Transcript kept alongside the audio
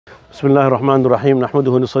Bismillahir Rahmanir Rahim.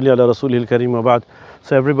 Nahmaduhu nusalli ala rasulihil kareem wa ba'd.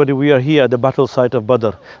 So everybody, we are here at the battle site of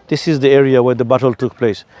Badr. This is the area where the battle took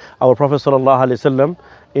place. Our Prophet sallallahu alaihi wasallam,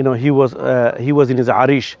 he was in his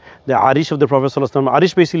arish. The arish of the Prophet sallallahu alaihi wasallam.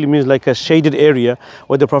 Arish basically means like a shaded area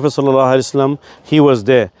where the Prophet sallallahu alaihi wasallam, he was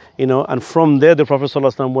there. And from there the Prophet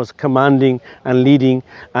sallallahu alaihi wasallam was commanding and leading,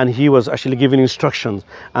 and he was actually giving instructions.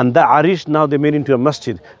 And the arish now they made into a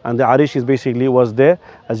masjid, and the arish is basically was there,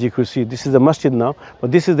 as you could see. This is the masjid now,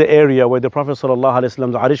 but this is the area where the Prophet sallallahu alaihi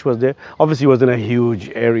wasallam's arish was there. Obviously, it was in a huge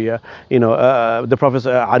area. The Prophet's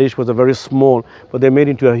arish was a very small, but they made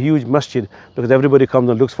into a huge masjid because everybody comes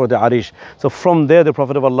and looks for the arish. So from there, the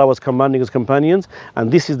Prophet of Allah was commanding his companions,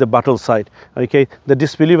 and this is the battle site. Okay, the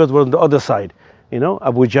disbelievers were on the other side.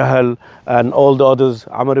 Abu Jahl and all the others,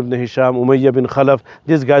 Amr ibn Hisham, Umayyah bin Khalaf,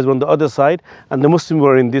 these guys were on the other side, and the Muslims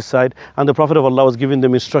were in this side, and the Prophet of Allah was giving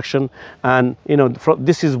them instruction. And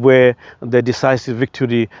this is where the decisive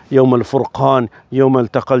victory, Yawm al-Furqan, Yawm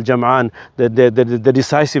al-Taqal Jam'an, the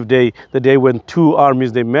decisive day, the day when two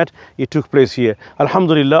armies they met, it took place here.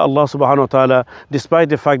 Alhamdulillah, Allah subhanahu wa ta'ala, despite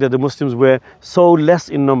the fact that the Muslims were so less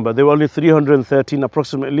in number, they were only 313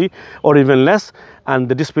 approximately, or even less, and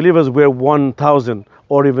the disbelievers were 1,000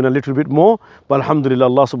 or even a little bit more. But alhamdulillah,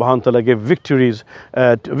 Allah subhanahu wa ta'ala gave victory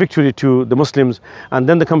to the Muslims. And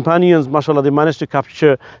then the companions, mashallah, they managed to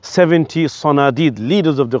capture 70 Sanadid,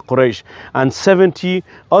 leaders of the Quraysh, and 70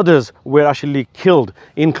 others were actually killed,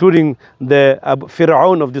 including the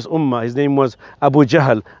Fir'aun of this ummah. His name was Abu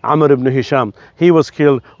Jahl, Amr ibn Hisham. He was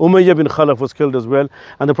killed. Umayyah bin Khalaf was killed as well.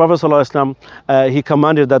 And the Prophet sallallahu alaihi wasallam, he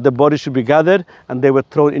commanded that the bodies should be gathered and they were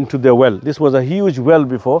thrown into the well. This was a huge well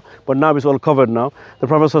before, but now it's all covered now. The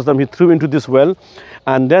Prophet ﷺ, he threw into this well,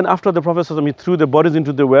 and then after the Prophet ﷺ, he threw the bodies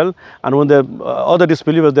into the well, and when the other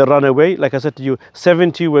disbelievers, they ran away, like I said to you,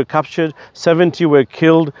 70 were captured, 70 were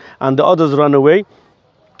killed, and the others ran away.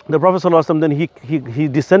 The Prophet ﷺ, then he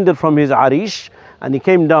descended from his arish, and he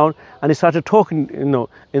came down and he started talking, in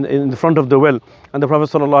the front of the well. And the Prophet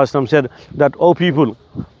ﷺ said that, "O people,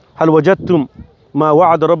 hal wajadtum ma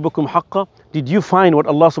wa'ada rabbukum haqqa?" Did you find what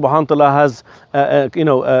Allah subhanahu wa ta'ala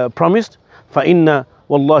has promised? فَإِنَّا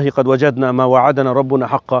وَاللَّهِ قَدْ وَجَدْنَا مَا وَعَدَنَا رَبُّنَا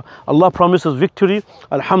حَقًّا. Allah promises victory.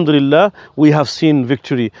 Alhamdulillah, we have seen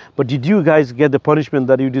victory. But did you guys get the punishment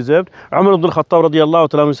that you deserved? Umar ibn al-Khattab radiallahu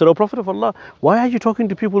ta'ala said, "O Prophet of Allah, why are you talking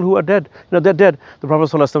to people who are dead? They're dead." The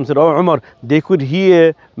Prophet sallallahu alaihi wasallam said, "Oh Umar, they could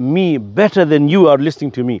hear me better than you are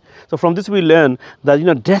listening to me." So from this we learn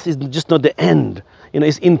that death is just not the end.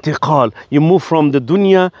 It's intiqal. You move from the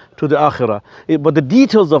dunya to the akhirah. But the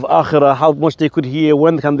details of akhirah, how much they could hear,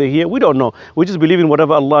 when can they hear, we don't know. We just believe in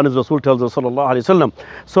whatever Allah and His Rasul tells us, sallallahu alaihi wasallam.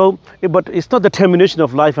 So, but it's not the termination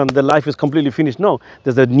of life and the life is completely finished. No,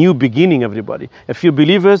 there's a new beginning, everybody. If you're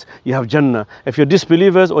believers, you have Jannah. If you're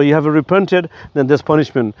disbelievers or you haven't repented, then there's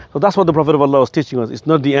punishment. So that's what the Prophet of Allah was teaching us. It's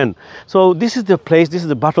not the end. So this is the place, this is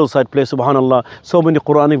the battle site place, subhanallah. So many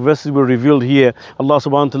Quranic verses were revealed here. Allah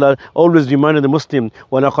subhanahu wa ta'ala always reminded the Muslim,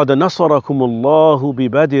 وَلَقَدْ نَصَرَكُمُ اللَّهُ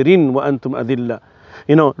بِبَدْرٍ وَأَنْتُمْ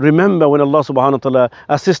أَذِلَّةٌ. Remember when Allah subhanahu wa ta'ala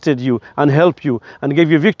assisted you and helped you and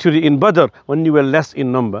gave you victory in Badr when you were less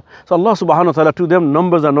in number. So Allah subhanahu wa ta'ala, to them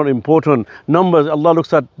numbers are not important. Numbers, Allah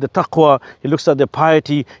looks at the taqwa, He looks at the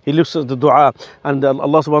piety, He looks at the dua. And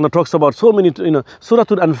Allah subhanahu wa ta'ala talks about so many, Surah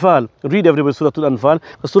Al-Anfal. Read everybody Surah Al-Anfal.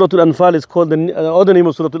 Surah Al-Anfal is called, the other name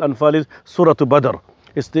of Surah Al-Anfal is Surah Badr.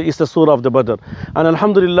 It's the surah of the Badr. And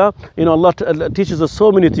alhamdulillah, Allah teaches us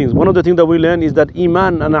so many things. One of the things that we learn is that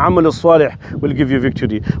iman and amal salih will give you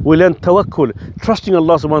victory. We learn tawakkul, trusting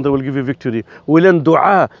Allah subhanahu wa ta'ala will give you victory. We learn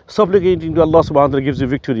dua, supplicating to Allah subhanahu wa ta'ala gives you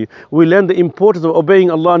victory. We learn the importance of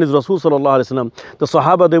obeying Allah and His Rasul sallallahu alaihi wasallam. The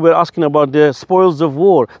Sahaba, they were asking about the spoils of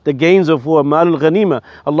war, the gains of war, mal al-ghanima.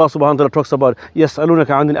 Allah subhanahu wa ta'ala talks about, يَسْأَلُونَكَ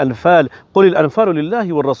عَنِ الْأَنْفَالِ قُلِ الْأَنْفَالُ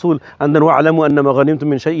لِلَّهِ وَالرَّسُولِ, and then وَعْلَمُوا أَنَّمَا غَنِمْتُم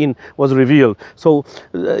مِّن شَيْءٍ was revealed. So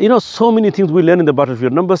so many things we learn in the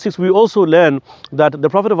battlefield. Number 6, we also learn that the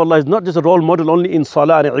Prophet of Allah is not just a role model only in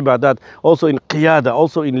salah and ibadat, also in qiyada,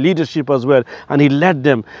 also in leadership as well. And he led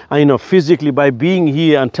them, physically by being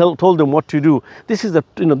here and told them what to do. This is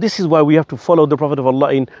this is why we have to follow the Prophet of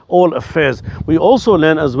Allah in all affairs. We also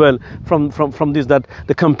learn as well from this that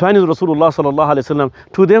the companions of Rasulullah sallallahu alaihi wasallam,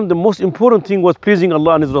 to them the most important thing was pleasing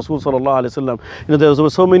Allah and His Rasul sallallahu alaihi wasallam. There were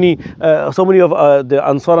so many of the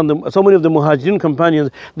Ansar and so many of the Muhajirin companions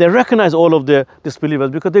companions, they recognize all of the disbelievers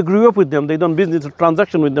because they grew up with them, they done business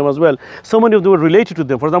transaction with them as well. So many of them were related to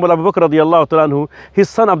them. For example, Abu Bakr radiallahu ta'ala anhu, his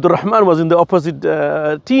son Abdul Rahman was in the opposite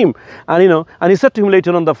team, and and he said to him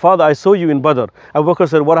later on, the father, I saw you in Badr. Abu Bakr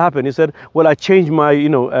said, what happened? He said, well, I changed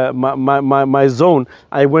my my zone.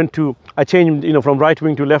 I changed from right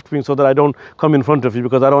wing to left wing so that I don't come in front of you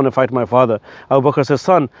because I don't want to fight my father. Abu Bakr said,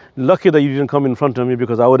 son, lucky that you didn't come in front of me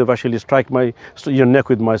because I would have actually struck your neck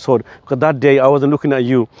with my sword. Because that day I wasn't looking at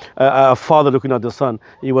you, a father looking at the son.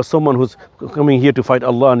 He was someone who's coming here to fight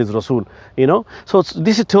Allah and His Rasul. So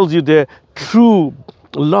this tells you the true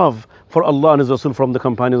love for Allah and His Rasul from the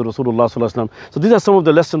companions of Rasulullah sallallahu alaihi wasallam. So these are some of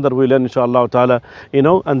the lessons that we learn, inshallah ta'ala,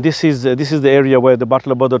 and this is the area where the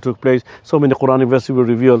Battle of Badr took place. So many Quranic verses were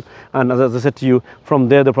revealed, and as I said to you, from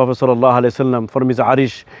there the Prophet sallallahu alaihi wasallam, from his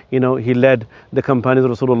arish, he led the companions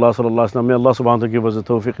of Rasulullah sallallahu alaihi wasallam. May Allah subhanahu wa ta'ala give us the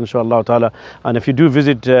tawfiq, inshallah ta'ala. And if you do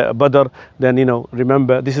visit Badr, then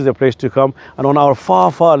remember this is a place to come. And on our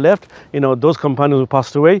far left, those companions who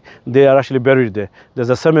passed away, they are actually buried there. There's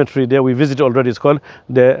a cemetery there we visited already. It's called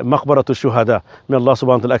the Maqbara to Shuhada. May Allah subhanahu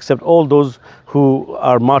wa ta'ala accept all those who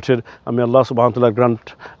are martyred, and may Allah subhanahu wa ta'ala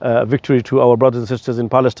grant victory to our brothers and sisters in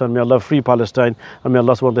Palestine. May Allah free Palestine, and may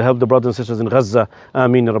Allah subhanahu wa ta'ala help the brothers and sisters in Gaza.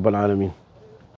 Ameen ya Rabbal Alameen.